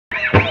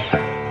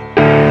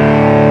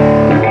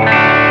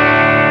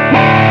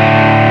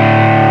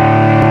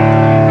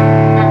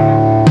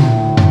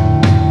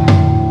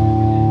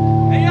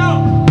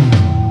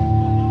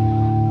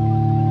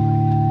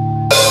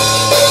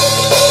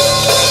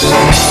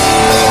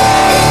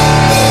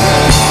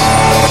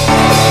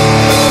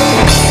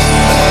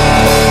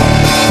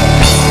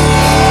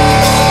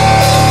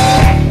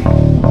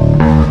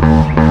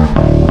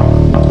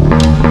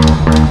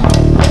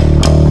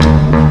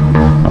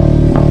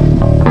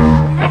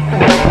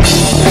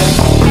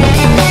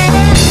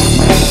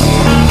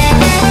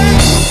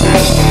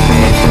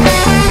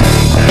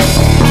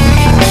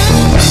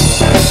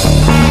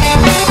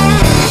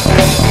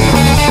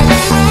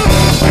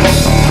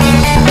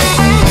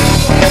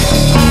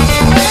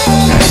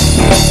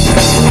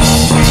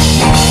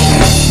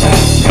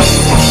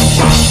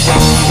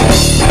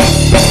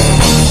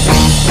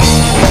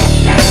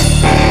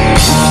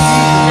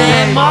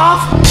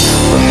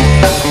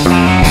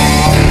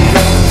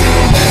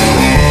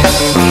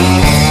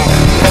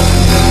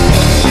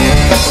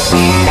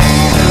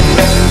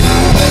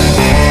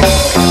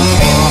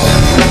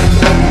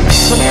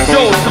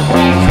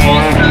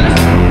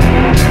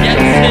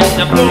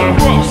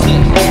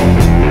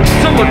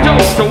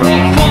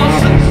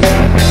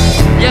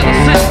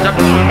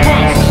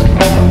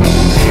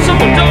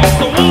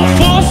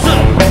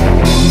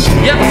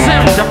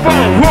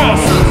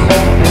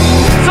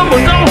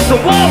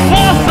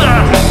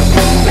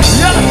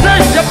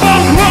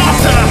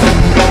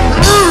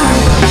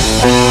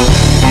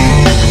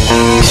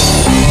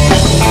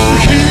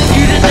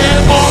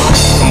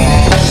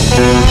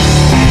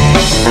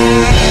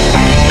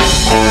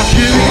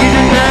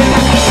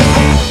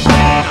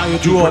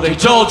do what they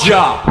told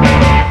ya.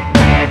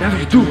 Now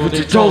you do what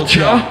they told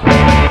ya.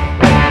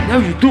 Now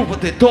you do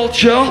what they told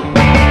ya.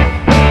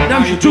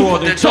 Now you do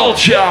what they told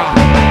ya.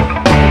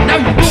 Now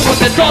you do what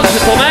they told ya,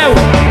 Tomeu.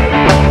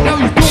 Now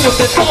you do what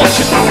they told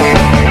ya.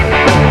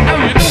 Now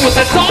you do what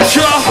they told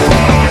ya.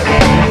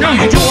 Now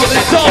you do what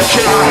they told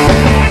ya.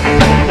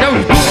 Now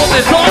you do what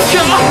they told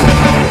ya.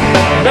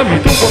 Now you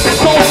do what they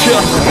told ya.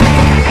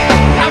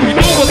 Now you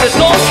do what they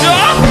told ya.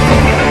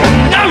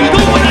 Now you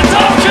do what they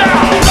told ya.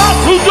 Not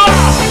to die,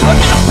 or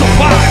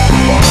justify.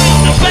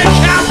 The bench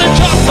has to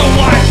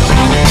justify.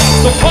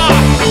 Justify,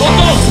 or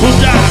those who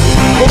die.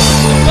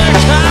 The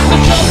bench has to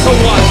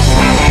justify.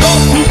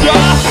 Those who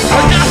die,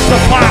 or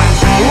justify.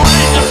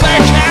 The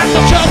bench has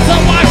to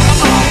justify.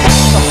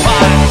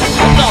 Justify,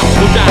 or those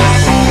who die.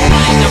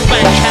 The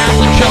bench has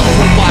to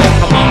justify.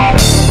 Come on.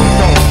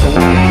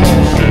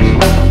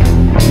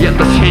 Yet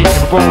the team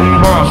won't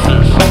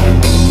crosses.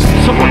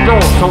 Some of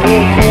those are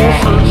all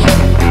forces.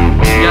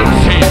 Yet the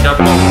team that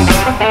won't.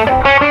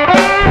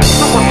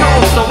 Some of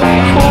those are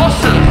all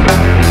forces.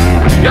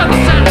 Yet the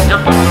team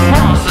that won't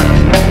crosses.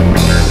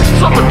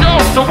 Some of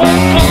those are all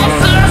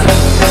forces.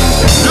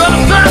 Yet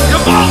the team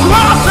that won't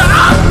crosses.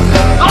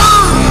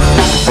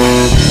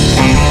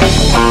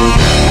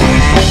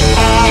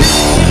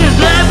 Is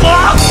that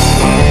what?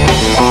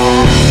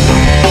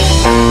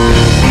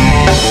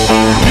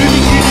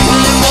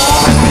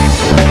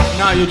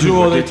 Now you do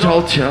what they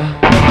told ya.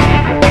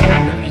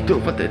 Now you do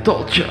what they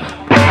told ya.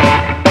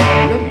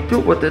 Now you do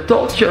what they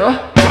told ya.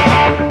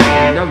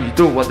 Now you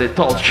do what they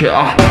told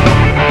ya.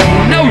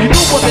 Now you do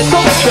what they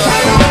told ya.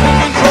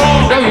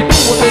 Now you do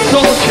what they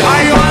told ya.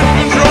 Now you're under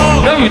control.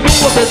 Now you do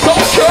what they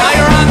told ya. Now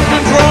you're under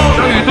control.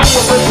 Now you do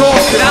what they told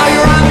ya. Now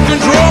you're under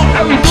control.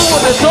 Now you do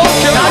what they told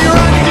ya. Now you're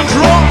under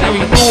control. Now you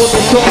do what they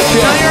told ya.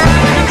 Now you're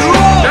under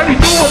control. Now you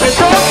do what they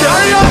told ya.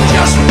 Now you're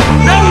just.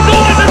 Now you do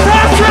what they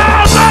told ya.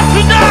 Not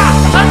to die,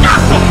 to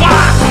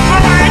justify.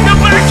 Behind the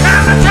back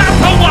hand, the just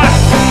to what?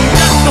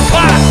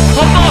 Justify,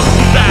 or not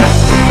to die.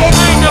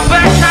 Behind the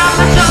back hand,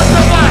 the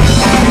justify.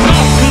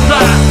 Not to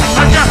die,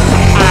 to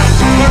justify.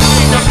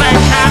 Behind the back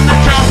hand, the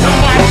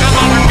justify. Come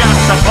on and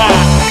justify,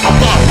 or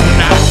not to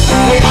die.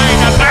 Behind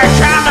the back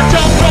hand, the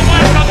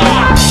justify. Come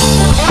on.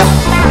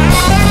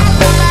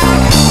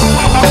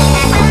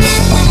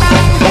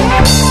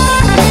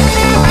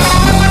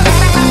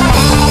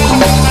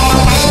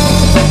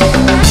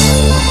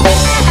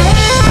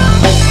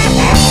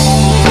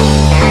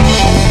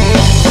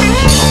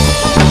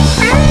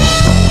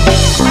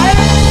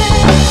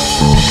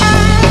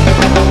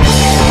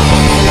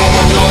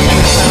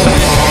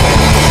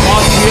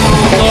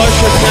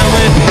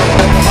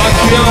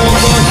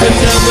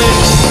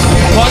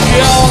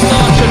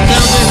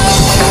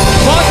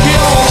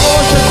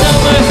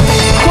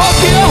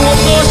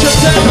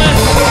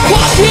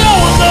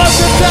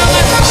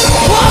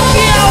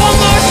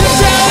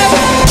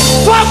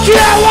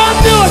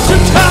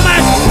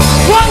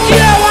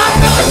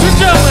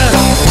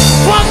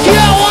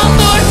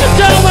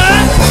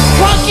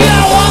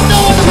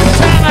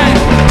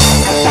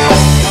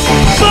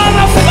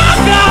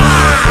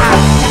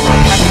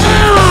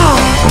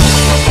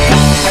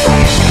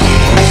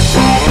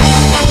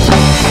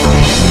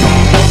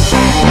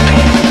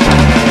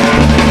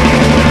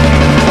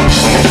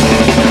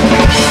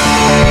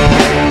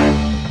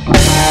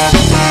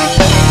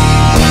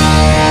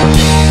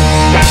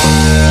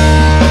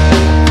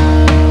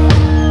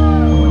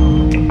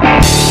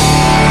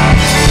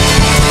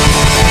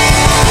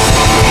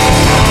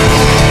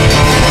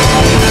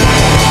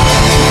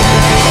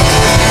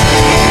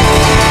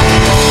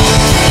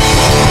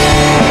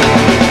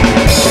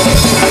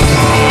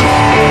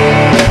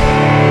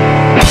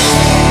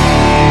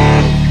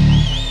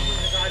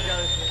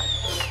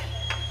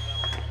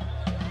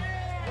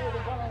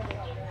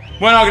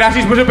 Bueno,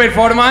 gràcies per la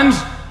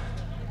performance.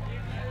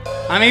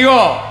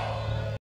 Amigo,